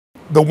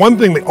The one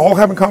thing they all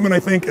have in common, I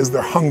think, is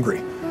they're hungry.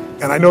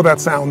 And I know that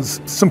sounds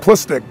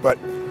simplistic, but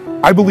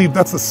I believe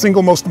that's the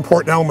single most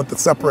important element that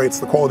separates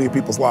the quality of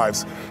people's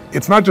lives.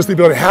 It's not just the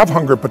ability to have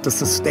hunger, but to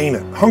sustain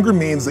it. Hunger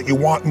means that you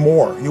want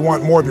more. You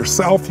want more of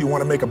yourself. You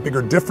want to make a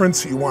bigger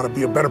difference. You want to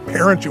be a better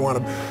parent. You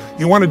want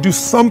to do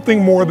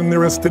something more than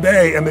there is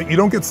today, and that you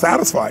don't get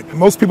satisfied.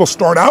 Most people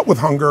start out with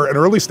hunger at an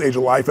early stage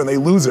of life and they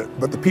lose it.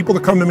 But the people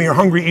that come to me are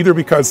hungry either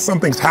because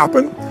something's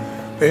happened,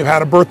 they've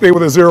had a birthday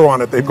with a 0 on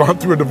it, they've gone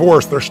through a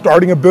divorce, they're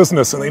starting a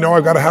business and they know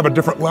I've got to have a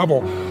different level,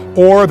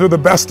 or they're the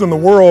best in the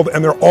world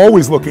and they're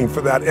always looking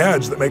for that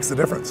edge that makes the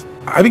difference.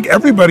 I think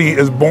everybody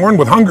is born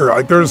with hunger.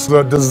 Like, there's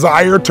a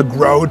desire to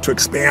grow, to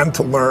expand,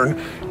 to learn,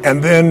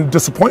 and then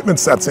disappointment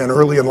sets in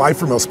early in life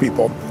for most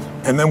people.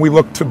 And then we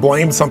look to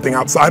blame something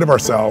outside of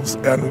ourselves.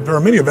 And there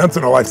are many events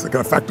in our lives that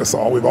can affect us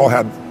all. We've all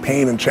had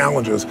pain and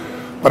challenges.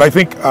 But I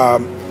think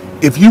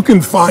if you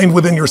can find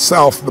within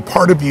yourself the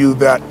part of you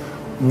that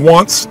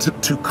wants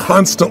to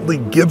constantly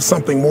give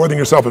something more than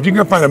yourself, if you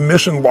can find a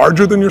mission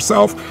larger than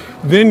yourself,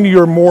 then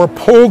you're more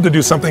pulled to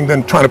do something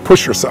than trying to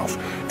push yourself.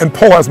 And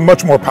pull has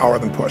much more power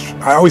than push.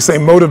 I always say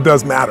motive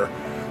does matter.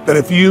 That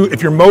if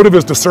your motive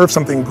is to serve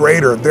something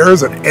greater, there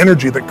is an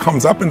energy that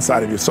comes up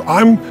inside of you. So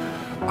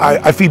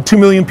I feed 2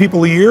 million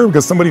people a year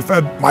because somebody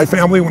fed my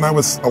family when I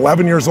was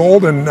 11 years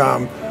old, and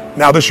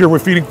now this year we're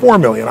feeding 4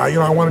 million.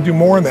 I want to do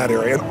more in that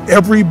area. And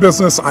every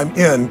business I'm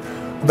in,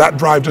 that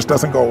drive just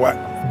doesn't go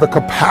away. The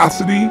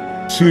capacity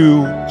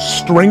to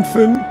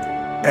strengthen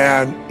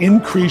and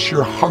increase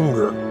your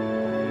hunger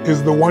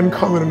is the one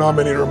common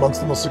denominator amongst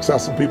the most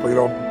successful people.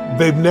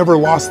 They've never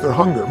lost their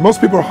hunger.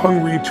 Most people are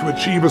hungry to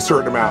achieve a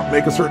certain amount,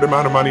 make a certain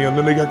amount of money, and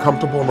then they get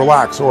comfortable and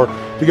relax, or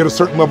to get a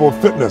certain level of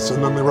fitness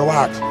and then they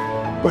relax.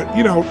 But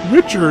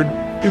Richard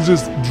is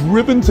as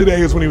driven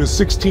today as when he was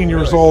 16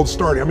 years old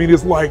starting. I mean,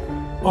 he's like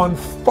on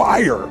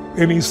fire,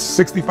 and he's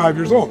 65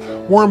 years old.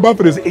 Warren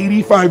Buffett is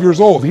 85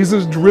 years old. He's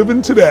as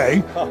driven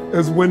today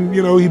as when,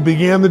 he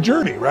began the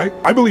journey, right?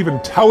 I believe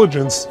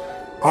intelligence.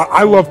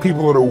 I love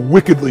people that are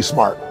wickedly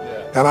smart.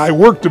 And I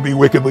work to be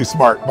wickedly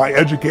smart by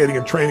educating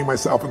and training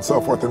myself and so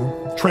forth,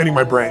 and training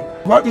my brain.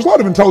 There's a lot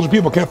of intelligent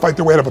people who can't fight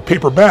their way out of a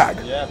paper bag,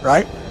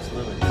 right?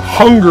 Absolutely.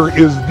 Hunger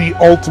is the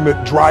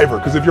ultimate driver,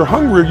 because if you're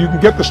hungry, you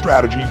can get the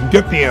strategy, you can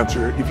get the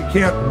answer. If you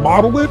can't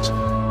model it,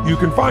 you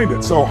can find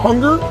it. So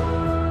hunger,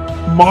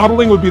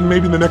 modeling would be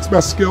maybe the next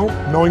best skill.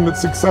 Knowing that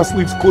success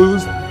leaves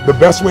clues. The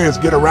best way is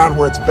get around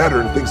where it's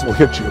better and things will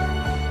hit you.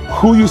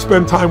 Who you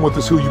spend time with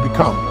is who you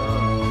become.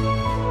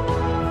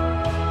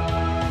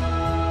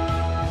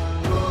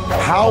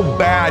 How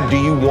bad do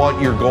you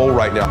want your goal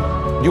right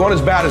now? Do you want it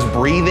as bad as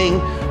breathing?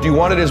 Do you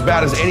want it as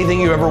bad as anything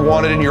you ever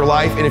wanted in your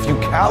life? And if you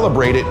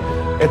calibrate it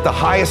at the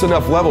highest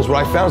enough levels,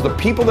 what I found is the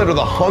people that are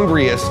the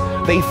hungriest,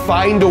 they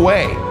find a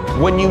way.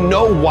 When you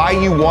know why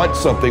you want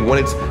something, when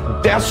it's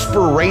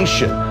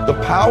desperation,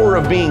 the power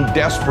of being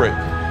desperate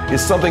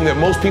is something that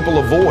most people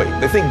avoid.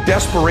 They think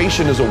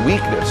desperation is a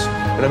weakness.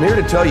 And I'm here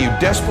to tell you,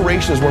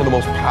 desperation is one of the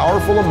most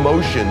powerful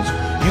emotions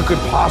you could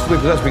possibly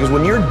possess, because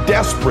when you're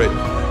desperate,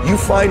 you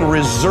find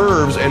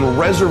reserves and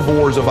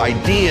reservoirs of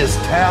ideas,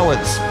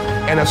 talents,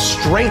 and a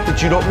strength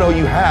that you don't know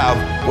you have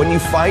when you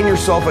find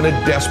yourself in a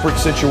desperate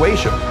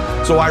situation.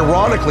 So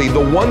ironically,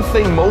 the one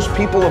thing most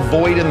people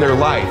avoid in their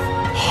life,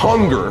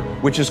 hunger,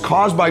 which is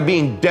caused by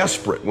being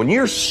desperate. When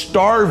you're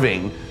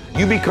starving,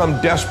 you become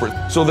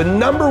desperate. So the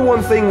number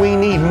one thing we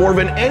need more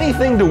than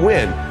anything to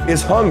win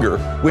is hunger,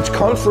 which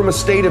comes from a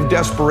state of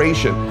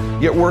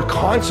desperation. Yet we're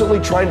constantly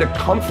trying to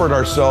comfort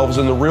ourselves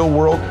in the real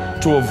world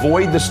to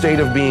avoid the state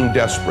of being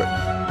desperate.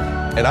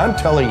 And I'm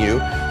telling you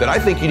that I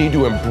think you need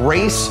to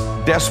embrace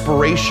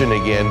desperation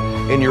again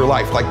in your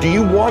life. Like, do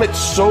you want it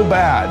so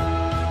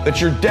bad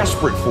that you're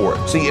desperate for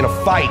it? See, in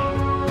a fight,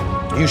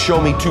 you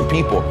show me two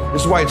people.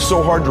 This is why it's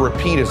so hard to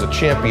repeat as a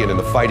champion in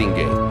the fighting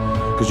game.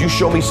 Because you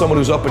show me someone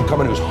who's up and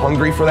coming, who's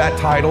hungry for that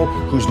title,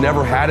 who's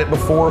never had it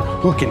before,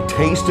 who can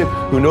taste it,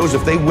 who knows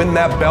if they win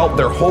that belt,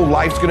 their whole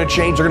life's gonna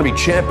change. They're gonna be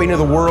champion of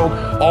the world,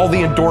 all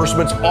the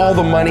endorsements, all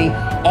the money,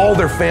 all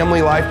their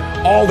family life,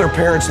 all their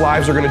parents'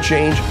 lives are gonna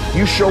change.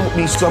 You show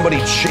me somebody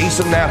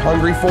chasing that,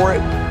 hungry for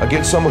it,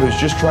 against someone who's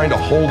just trying to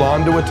hold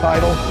on to a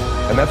title.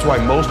 And that's why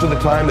most of the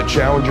time the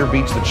challenger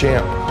beats the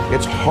champ.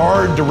 It's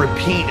hard to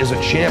repeat as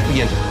a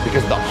champion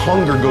because the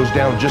hunger goes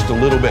down just a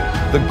little bit.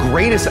 The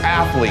greatest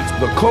athletes,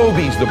 the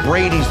Kobe's, the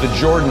Brady's, the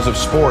Jordans of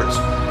sports,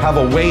 have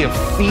a way of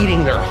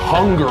feeding their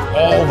hunger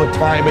all the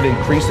time and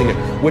increasing it.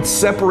 What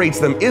separates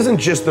them isn't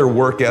just their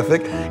work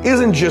ethic,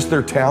 isn't just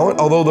their talent,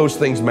 although those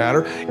things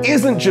matter,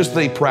 isn't just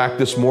they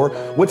practice more.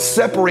 What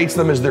separates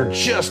them is they're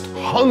just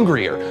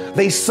hungrier.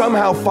 They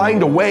somehow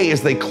find a way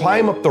as they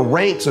climb up the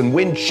ranks and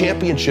win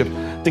championships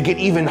to get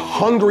even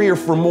hungrier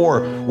for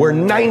more, where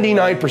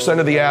 99%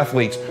 of the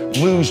athletes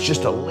lose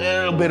just a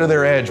little bit of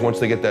their edge once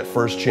they get that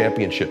first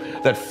championship,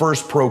 that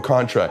first pro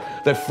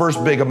contract, that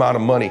first big amount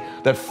of money,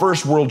 that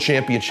first world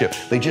championship.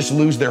 They just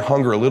lose their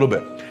hunger a little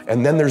bit.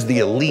 And then there's the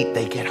elite,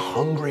 they get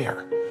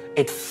hungrier.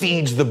 It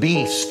feeds the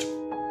beast.